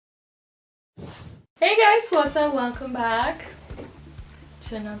Hey guys, what's up? Welcome back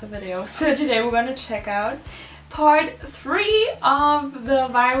to another video. So today we're gonna check out part 3 of the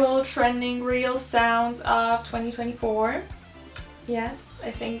viral trending reel sounds of 2024. Yes, I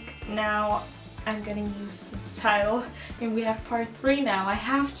think now I'm getting used to this title. I mean, we have part 3 now. I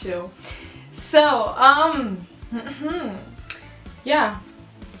have to. So, yeah.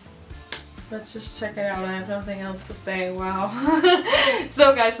 Let's just check it out. I have nothing else to say. Wow.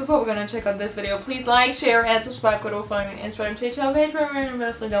 So guys, before we're gonna check out this video, please like, share, and subscribe. Go to follow me on Instagram, TikTok, page,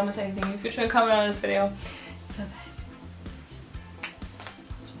 remember, so don't miss anything in the future and comment on this video. So guys,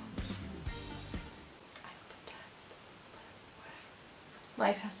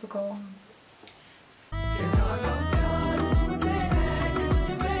 life has to go on.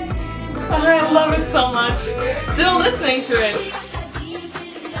 I love it so much. Still listening to it.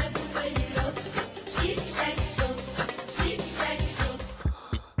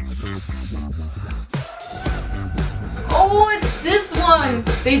 Oh, it's this one!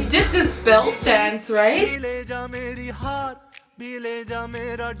 They did this belt dance, right? Didn't know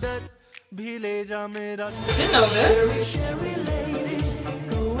this.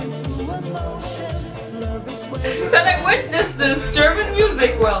 Then I witnessed this German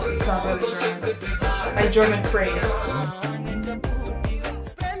music. Well, it's not really German. By German creators.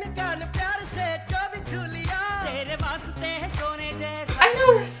 I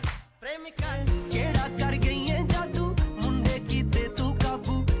know this.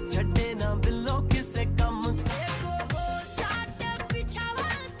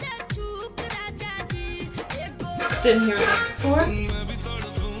 Didn't hear this before.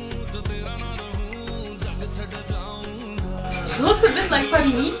 She looks a bit like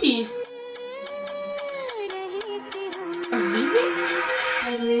Pariniti. A remix?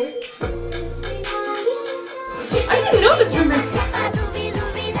 I didn't know this remix.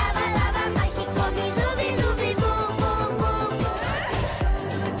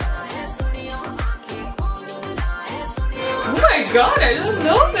 Oh my god, I didn't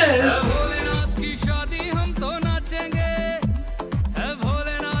know this.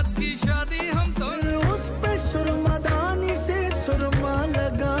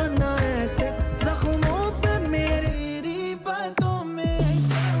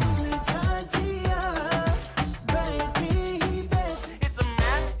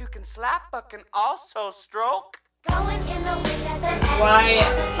 But can also stroke.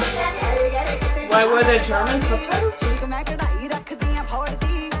 Why were there German subtitles?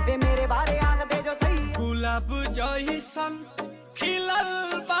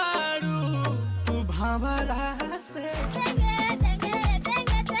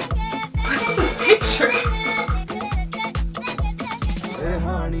 What is this picture? Yeah,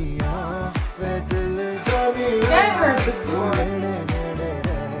 I heard this before.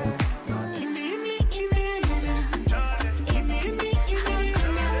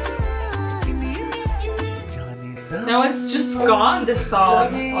 Now it's just gone, this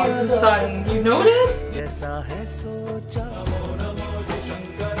song, all of a sudden. You noticed? It's been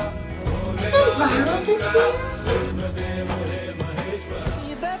viral this year?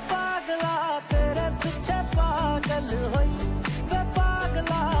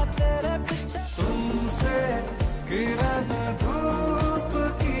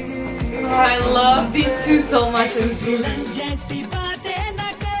 Oh, I love these two so much in this movie.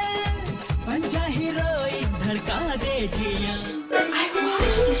 I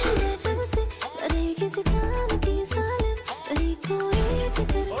watched this.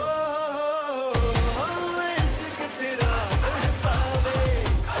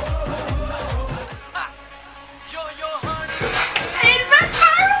 It went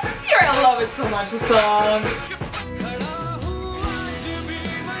viral this year. I love it so much, the song.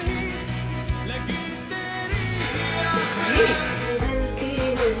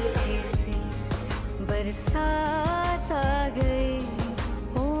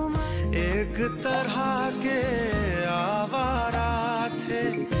 एक तरह के आवारा थे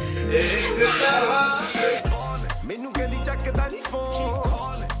एक तरह से मैनू कहंदी चकदा नहीं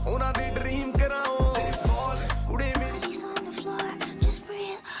फोन उन्हां दी ड्रीम कराओ कुड़े मेरी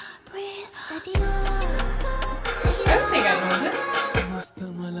I don't think I know this. मस्त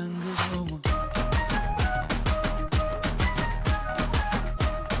मलंग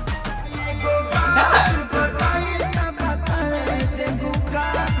That.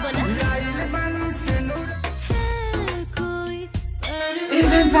 It's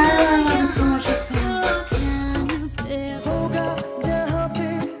been viral. I love it so much. This song.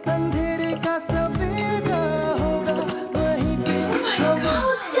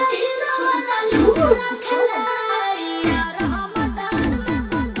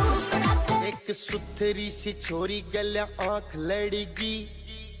 एक सुथरी सी छोरी गल्या आँख लड़गी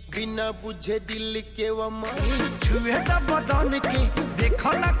बिना बुझे दिल के वमा छुए दा बदन के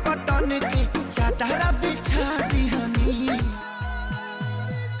देखो ना कटन के चादरा बिछा दी हनी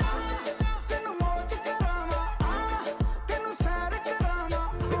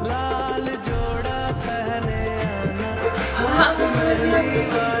लाल जोड़ा पहने आना हाथ मेहंदी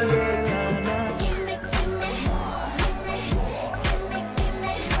वाले लाना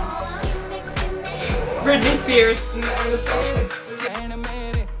Britney Spears.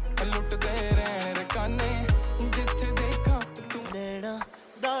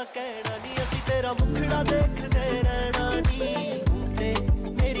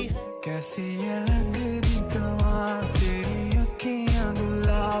 कैसी है तेरी कमाल तेरी अखियां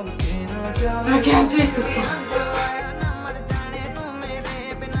गुलाब के न जावे I can't take this song.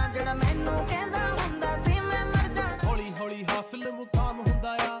 हौली हौली हासिल मुकाम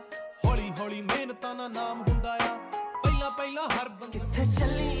हुंदा आ हौली हौली मेहनतां दा नाम हुंदा आ पहला पहला हर बंदा किथे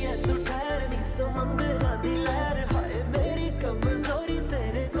चली है तू ठहर नी समंदरां दी लहर हाय मेरी कमजोरी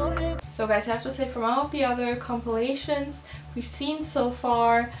तेरे गोरे. So guys, I have to say, from all of the other compilations we've seen so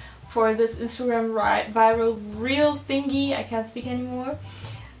far for this Instagram viral reel thingy, I can't speak anymore,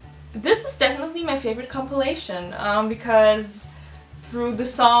 this is definitely my favorite compilation, because through the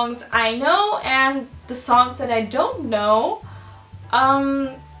songs I know and the songs that I don't know,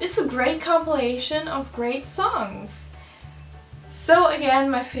 it's a great compilation of great songs. So again,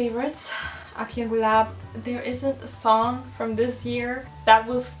 my favorites, Akhiyaan Gulab. There isn't a song from this year that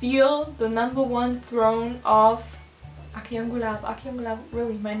will steal the #1 throne of Akhiyaan Gulab. Akhiyaan Gulab,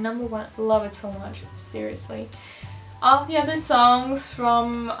 really my #1. I love it so much, seriously. All of the other songs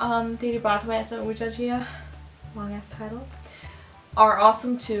from Teri Baat Mein Aisa Uja Jiya, long ass title, are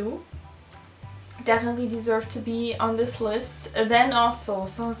awesome too. Definitely deserve to be on this list. Then also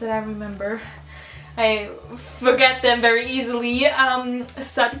songs that I remember, I forget them very easily.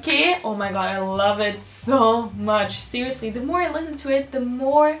 Sadke, oh my god, I love it so much. Seriously, the more I listen to it, the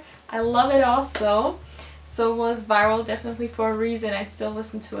more I love it also. So it was viral definitely for a reason. I still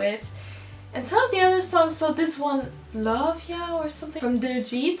listen to it. And some of the other songs, so this one, Love Ya or something from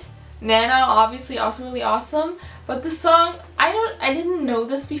Diljit. Nana, obviously also really awesome. But the song, I didn't know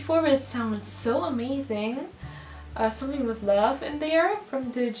this before, but it sounded so amazing. Something with love in there from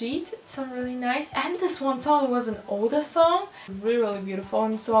Diljit. It sounded really nice. And this one song was an older song. Really, really beautiful.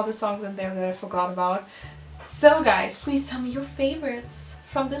 And some other songs in there that I forgot about. So guys, please tell me your favorites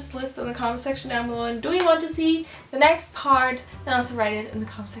from this list in the comment section down below. And do you want to see the next part? Then also write it in the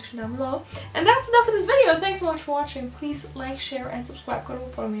comment section down below. And that's enough for this video. Thanks so much for watching. Please like, share, and subscribe. Go to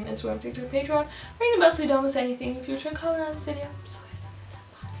follow me on Instagram, TikTok, Patreon. Ring the bell so you don't miss anything in future. Comment on this video. So guys, that's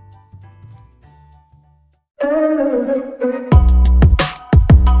it. Bye.